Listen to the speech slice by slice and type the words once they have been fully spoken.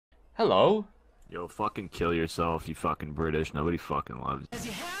Hello. Yo, fucking kill yourself, you fucking British. Nobody fucking loves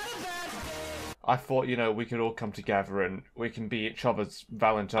you. I thought, we could all come together and we can be each other's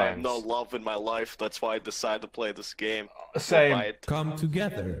Valentines. I have no love in my life, that's why I decided to play this game. Same. Come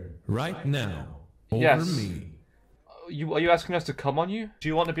together, right now, over Yes. me. Are you asking us to come on you? Do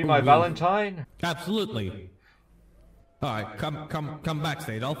you want to be my Valentine? Absolutely. Alright, come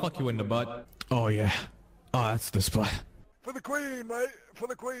backstage. I'll fuck you in the butt. Oh yeah. Oh, that's the spot. For the queen, mate! For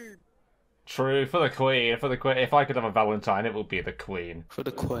the queen! True, for the queen, for the queen. If I could have a Valentine, it would be the queen. For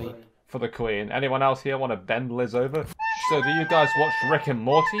the queen. For the queen. Anyone else here want to bend Liz over? So do you guys watch Rick and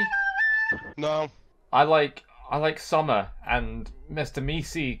Morty? No. I like Summer and Mr.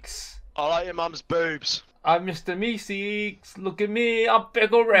 Meeseeks. I like your mum's boobs. I'm Mr. Meeseeks. Look at me, I'm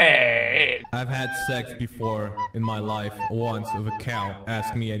Pickle Rick. I've had sex before in my life, once with a cow.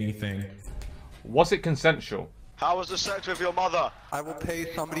 Ask me anything. Was it consensual? How was the sex with your mother? I will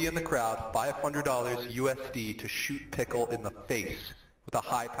pay somebody in the crowd $500 USD to shoot Pickle in the face with a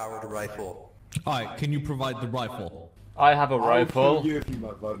high-powered rifle. Alright, can you provide the rifle? I have a rifle. I'll kill you if you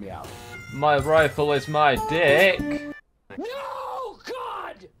vote me out. My rifle is my dick. No,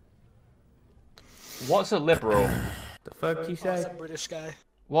 God! What's a liberal? The fuck you say? British guy.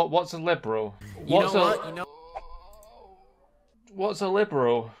 What's a liberal? What's What's a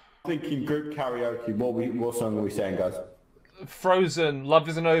liberal? Thinking group karaoke. What song are we saying, guys? Frozen, Love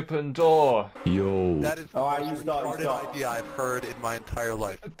is an Open Door. Yo. That is the Alright, most you start. retarded idea I've heard in my entire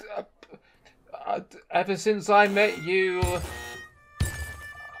life. Ever since I met you...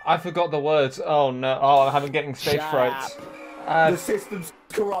 I forgot the words. Oh no. Oh, I'm getting stage fright. The system's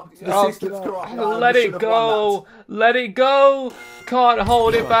corrupt. The system's corrupt. Let it go. Let it go. Can't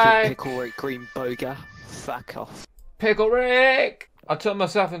hold it back. Pickle Rick Green Boga. Fuck off. Pickle Rick. I turned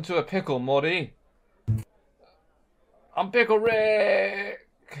myself into a pickle, Morty. I'm Pickle Rick.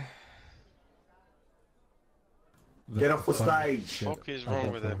 Get off the stage. What is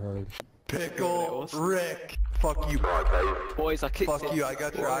wrong with him? Pickle Rick! Fuck you. Boys, I kicked Fuck it. you, I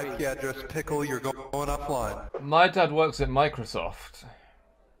got your IP address. Pickle, you're going offline. My dad works at Microsoft.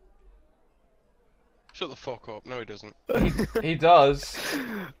 Shut the fuck up. No, he doesn't. He does.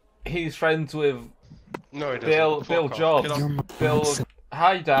 He's friends with No, he doesn't. Bill Fuck off. Jobs. Get off. Bill.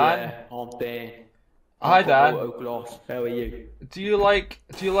 Hi, Dan. Yeah, I'm there. Hi, Dan. Glass. How are you? Do you like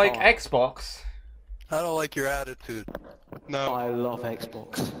Xbox? I don't like your attitude. No. I love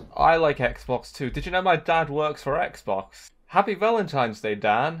Xbox. I like Xbox too. Did you know my dad works for Xbox? Happy Valentine's Day,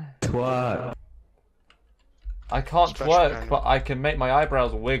 Dan. Twerk. I can't Special twerk, kind. but I can make my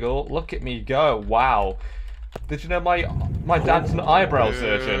eyebrows wiggle. Look at me go. Wow. Did you know my dad's an eyebrow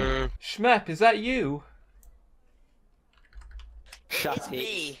surgeon? Schmep, is that you? Shut It's it.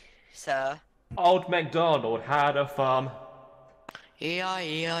 me, sir. Old MacDonald had a farm.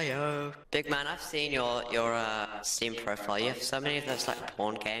 E-I-E-I-O. Big man, I've seen your Steam profile. You have so many of those like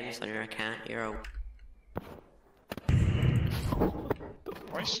porn games on your account. You're a...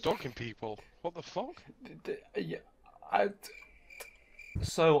 Why are you stalking people? What the fuck?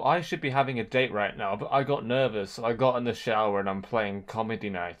 So I should be having a date right now, but I got nervous, so I got in the shower and I'm playing comedy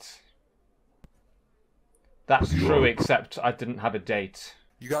night. That's true, except I didn't have a date.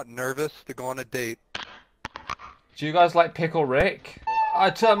 You got nervous to go on a date. Do you guys like Pickle Rick? I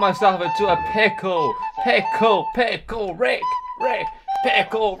turned myself into a pickle! Pickle Rick!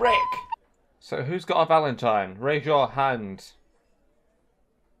 Pickle Rick! So who's got a Valentine? Raise your hand.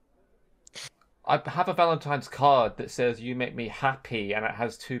 I have a Valentine's card that says you make me happy and it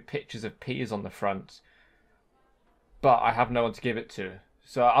has 2 pictures of peas on the front. But I have no one to give it to.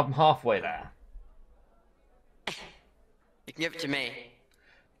 So I'm halfway there. You can give it to me.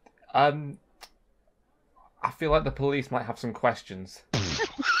 I feel like the police might have some questions.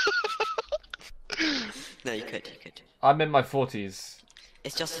 No, you could. I'm in my 40s.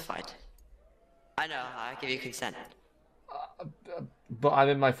 It's justified. I know, I give you consent. But I'm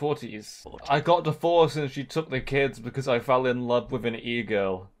in my 40s. I got divorced and she took the kids because I fell in love with an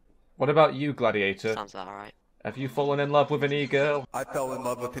e-girl. What about you, Gladiator? Sounds alright. Have you fallen in love with an e-girl? I fell in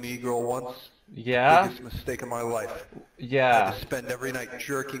love with an e-girl once. Yeah? Biggest mistake of my life. I Yeah. had to spend every night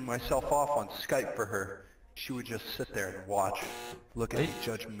jerking myself off on Skype for her. She would just sit there and watch, look at me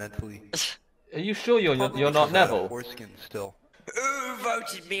judgmentally. Are you sure you're not Had Neville? foreskin still. Who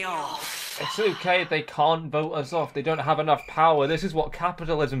voted me off? It's okay, they can't vote us off. They don't have enough power. This is what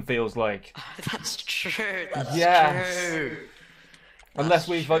capitalism feels like. That's true. That's Yes. true. Unless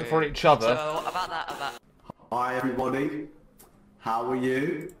we vote for each other. So about Hi everybody. How are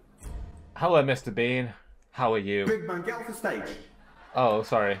you? Hello, Mr. Bean. How are you? Big man, get off the stage. Oh,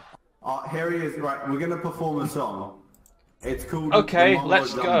 sorry. Here he is. Right, we're gonna perform a song. It's called... Okay, the Mumbo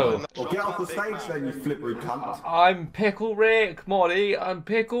let's Jumbo. go. Well, get off the stage then, you flippery cunt. I'm Pickle Rick, Morty. I'm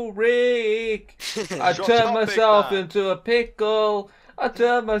Pickle Rick. I Shut turned up, big myself man. into a pickle. I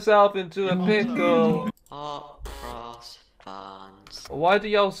turned myself into a pickle. Hot cross buns. Why do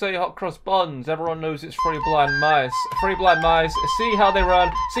y'all say hot cross buns? Everyone knows it's Three Blind Mice. Three Blind Mice. See how they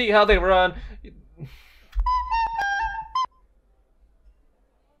run. See how they run.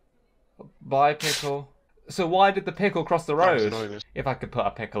 Bye, pickle. So why did the pickle cross the road? If I could put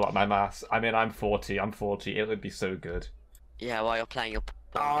a pickle up my ass. I mean, I'm 40. It would be so good. Yeah, while you're playing your.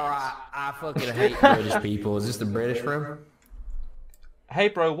 Alright, I fucking hate British people. Is this the British room? Hey,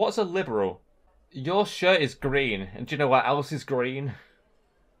 bro, what's a liberal? Your shirt is green, and do you know what else is green?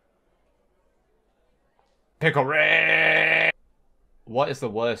 Pickle Rick! What is the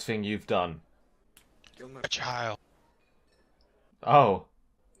worst thing you've done? A child. Oh.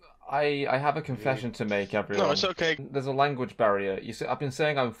 I have a confession to make, everyone. No, it's okay. There's a language barrier. You see, I've been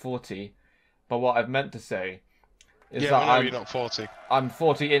saying I'm 40, but what I've meant to say is Yeah, that we know you're not 40. I'm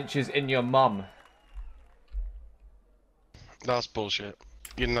 40 inches in your mum. That's bullshit.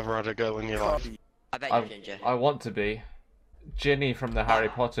 You never had a girl in your life. I bet you're ginger. I want to be. Ginny from the Harry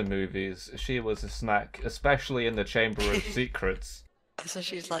Potter movies, she was a snack, especially in the Chamber of Secrets. So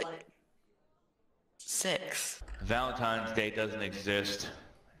she's like 6. Valentine's Day doesn't exist.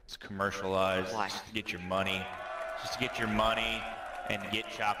 It's commercialized. Why? Just to get your money. Just to get your money and get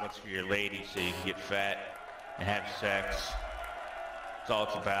chocolates for your lady so you can get fat and have sex. That's all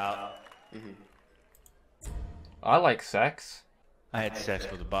it's about. I like sex. I had sex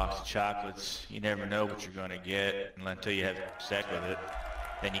with a box of chocolates. You never know what you're gonna get until you have sex with it.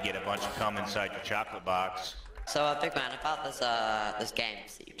 Then you get a bunch of cum inside your chocolate box. So, big man, about those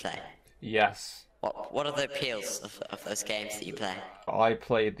games that you play. Yes. What are the appeals of those games that you play? I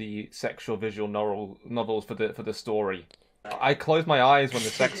play the sexual visual novels for the story. I close my eyes when the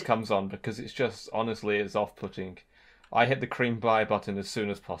sex comes on because it's just, honestly, it's off-putting. I hit the cream buy button as soon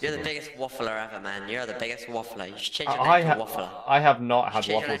as possible. You're the biggest waffler ever, man. You're the biggest waffler. You should change your name to Waffler. I have not had Change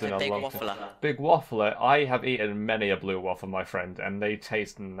your waffles in name to a Big long Waffler. time. Big Waffler. I have eaten many a blue waffle, my friend, and they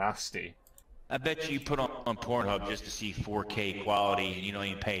taste nasty. I bet you put on Pornhub just to see 4K quality and you don't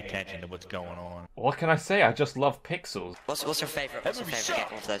even pay attention to what's going on. What can I say? I just love pixels. What's your favorite game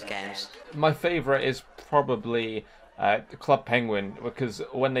of those games? My favorite is probably Club Penguin, because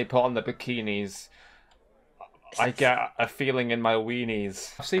when they put on the bikinis, I get a feeling in my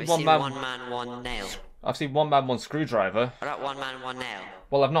weenies. I've seen one man, one nail. I've seen One Man, One Screwdriver. What about One Man, One Nail?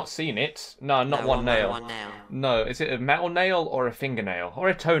 Well, I've not seen it. No, not one nail. One nail. No, is it a metal nail or a fingernail or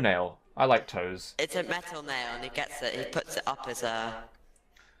a toenail? I like toes. It's a metal nail, and he puts it up his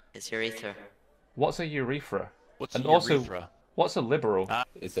urethra. What's a urethra? What's And a also, urethra? what's a liberal?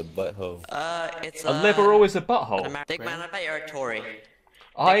 It's a butthole. It's A liberal is a butthole. Big man, I bet you're a Tory.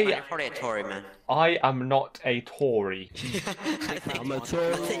 I You're probably a Tory, man. I am not a Tory. I'm a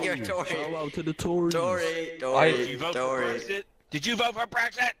Tory. I think you're a Tory. Shout out to the Tories. Tory. Did you vote for Brexit? Did you vote for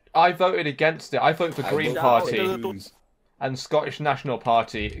Brexit? I voted against it. I voted for Green Party Party. and Scottish National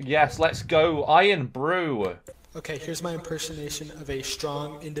Party. Yes, let's go. Iron Brew. Okay, here's my impersonation of a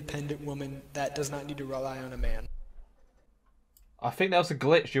strong, independent woman that does not need to rely on a man. I think there was a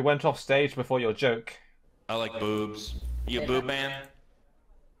glitch. You went off stage before your joke. I like boobs. You a boob man?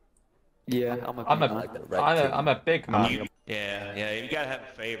 Yeah, I'm a big man. Yeah, you gotta have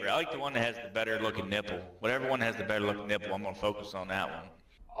a favorite. I like the one that has the better looking nipple. Whatever one has the better looking nipple, I'm gonna focus on that one.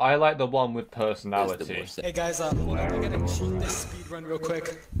 I like the one with personality. Hey guys, hold on, we're gonna shoot this speed run real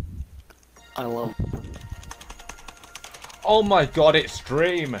quick. I love. Oh my god, it's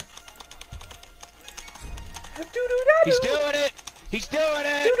Dream. He's doing it! He's doing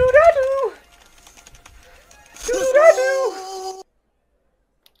it! Doo-doo-da-doo! Doo-doo-da-doo!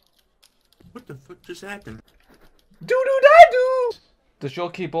 What the fuck just happened? Doo-doo-da-doo! Does your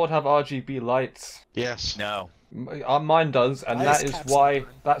keyboard have RGB lights? Yes. No. Mine does, and that's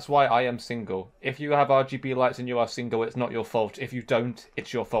why I am single. If you have RGB lights and you are single, it's not your fault. If you don't,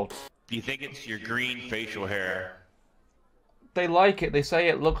 it's your fault. Do you think it's your green facial hair? They like it. They say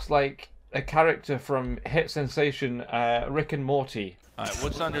it looks like a character from hit sensation Rick and Morty. Alright,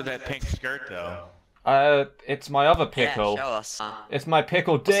 what's under that pink skirt though? It's my other pickle. Yeah, show us. It's my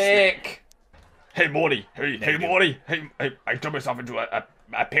pickle dick. Hey Morty. Hey Morty. Hey, I turned myself into a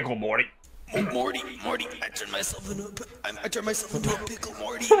pickle, Morty. Morty, I turned myself into a pickle,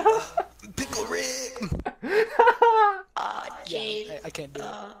 Morty. Pickle Rick. Jeez. I can't do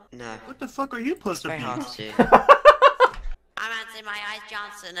it. No. What the fuck are you supposed to Very be? hard to do. I'm Ants in My Eyes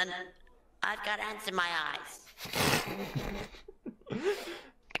Johnson, and I've got ants in my eyes.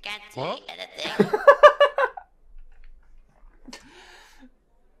 I can't see anything.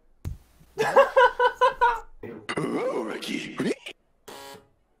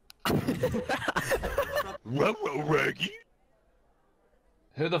 Ruh-roh, Raggy.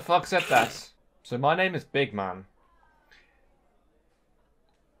 Who the fuck said that? So my name is Big Man.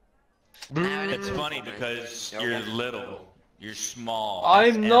 It's funny because you're little. You're small.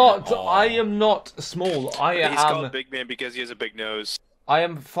 I'm not. S-M-all. I am not small. I He's am. called Big Man because he has a big nose. I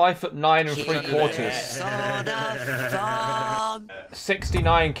am 5'9" and 3/4. Soda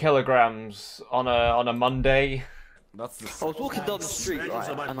 69 kilograms on a Monday. I was walking down the street,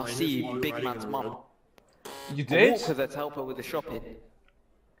 right, and I see Big Man's mum. You I did? walked her there to help her with the shopping.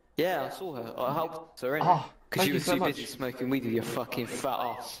 Yeah, I saw her. I helped her in. Oh, Because thank she you was so too much. busy smoking weed with your fucking fat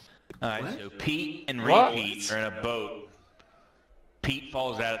ass. Alright, so Pete and What? Repeat are in a boat. Pete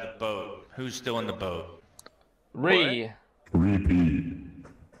falls out of the boat. Who's still in the boat? Repeat.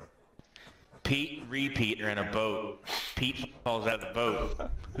 Pete and Repeat are in a boat. Pete falls out of the boat.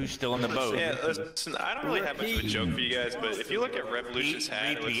 Who's still in the boat? Yeah, listen, I don't really have much of a joke for you guys, but if you look at Revolution's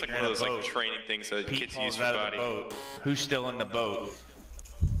hat, it looks like one of those like training things that Pete kids use falls for out of body. the boat. Who's still in the boat?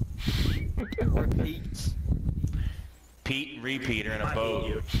 Repeat. Pete and Repeat are in a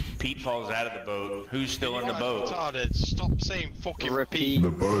boat. Pete falls out of the boat. Who's still in the boat? Retarded. Stop saying fucking Repeat.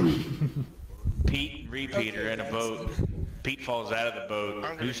 Pete and Repeat are in a boat. Pete falls out of the boat.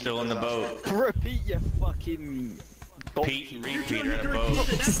 Who's still in the boat? Repeat, you fucking... Pete and Repeat are in a boat.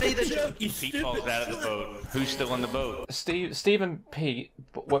 Pete falls out of the boat. Who's still in the boat? Steve and Pete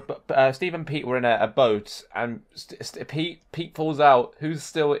were in a boat, and Pete falls out. Who's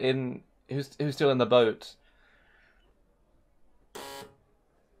still in the boat?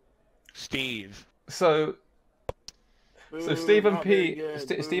 Steve. So Steve and Pete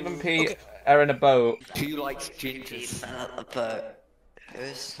are in a boat. Who likes gingers? fell out the boat.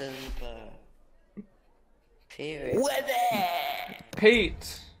 Who's in the boat? Pete.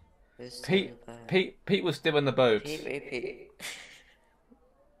 Pete. Who's still in the boat? Pete was still in the boat. Pete Repeat.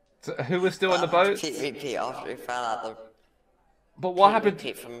 So who was still in the boat? Pete Repeat after he fell out the... But what Pete happened?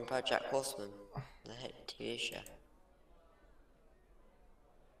 Repeat from BoJack Horseman, the hit TV show.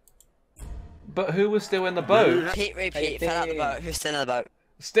 But who was still in the boat? Pete Repeat fell out the boat. Who's still in the boat?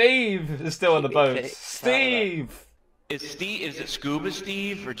 Steve is still in the boat. Pete. Steve. Is it Scuba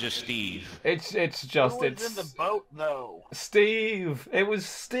Steve or just Steve? It's in the boat though? Steve. It was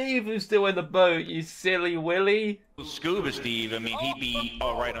Steve who's still in the boat. You silly Willy. Scuba Steve, I mean, he'd be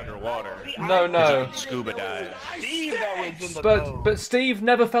all right underwater. No. Scuba dive. Steve that was in the boat. But Steve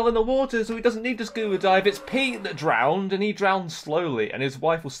never fell in the water, so he doesn't need to scuba dive. It's Pete that drowned, and he drowned slowly. And his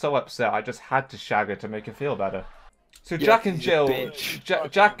wife was so upset. I just had to shag her to make her feel better. So Jack and Jill,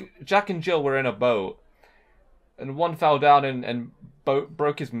 Jack and Jill were in a boat, and one fell down and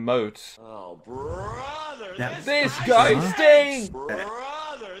broke his moat. Oh, brother, This guy stinks!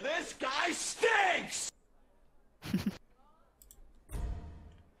 Brother, this guy stinks!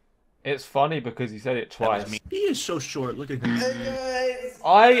 It's funny because he said it twice. He is so short. Look at him.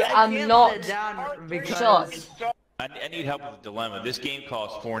 I am not because I need help with the dilemma. This game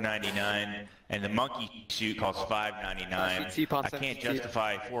costs $4.99, and the monkey suit costs $5.99. I can't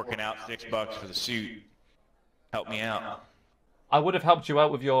justify forking out $6 for the suit. Help me out. I would have helped you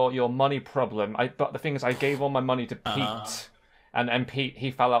out with your money problem. But the thing is, I gave all my money to Pete, and Pete,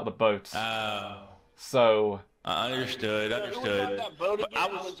 he fell out of the boat. So Understood. Who was on that boat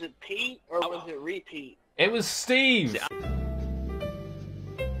again? Was it Pete or was it Repeat? it was Steve.